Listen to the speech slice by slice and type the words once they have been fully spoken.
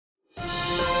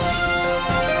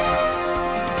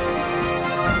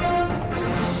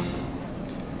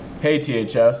Hey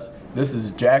THS, this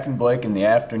is Jack and Blake in the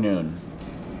afternoon,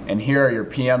 and here are your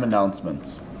PM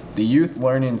announcements. The Youth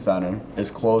Learning Center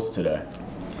is closed today.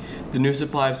 The new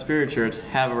supply of spirit shirts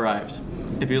have arrived.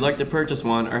 If you'd like to purchase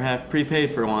one or have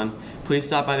prepaid for one, please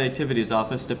stop by the activities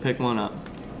office to pick one up.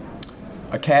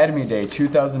 Academy Day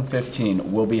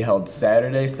 2015 will be held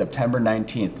Saturday, September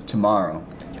 19th, tomorrow,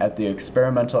 at the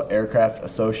Experimental Aircraft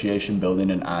Association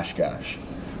building in Oshkosh.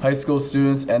 High school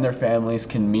students and their families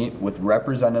can meet with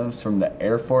representatives from the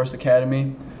Air Force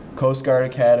Academy, Coast Guard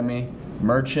Academy,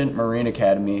 Merchant Marine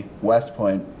Academy, West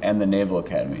Point, and the Naval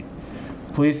Academy.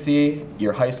 Please see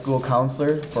your high school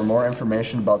counselor for more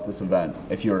information about this event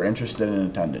if you are interested in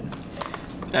attending.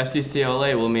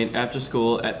 FCCLA will meet after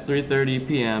school at 3:30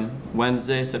 p.m.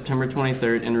 Wednesday, September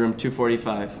 23rd in room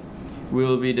 245. We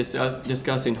will be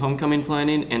discussing homecoming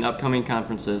planning and upcoming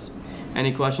conferences.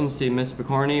 Any questions, see Ms.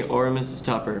 Picorni or Mrs.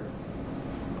 Tupper.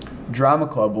 Drama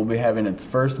Club will be having its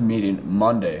first meeting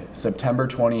Monday, September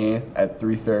 28th at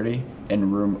 3:30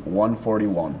 in room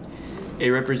 141. A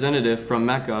representative from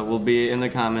MECA will be in the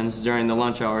Commons during the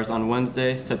lunch hours on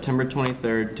Wednesday, September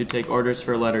 23rd to take orders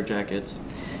for letter jackets.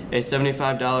 A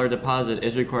 $75 deposit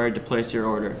is required to place your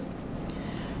order.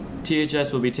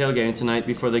 THS will be tailgating tonight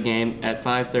before the game at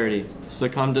 5:30, so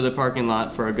come to the parking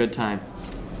lot for a good time.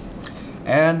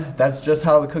 And that's just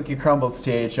how the cookie crumbles,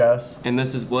 THS. And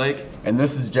this is Blake. And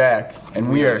this is Jack.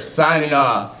 And we are signing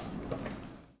off.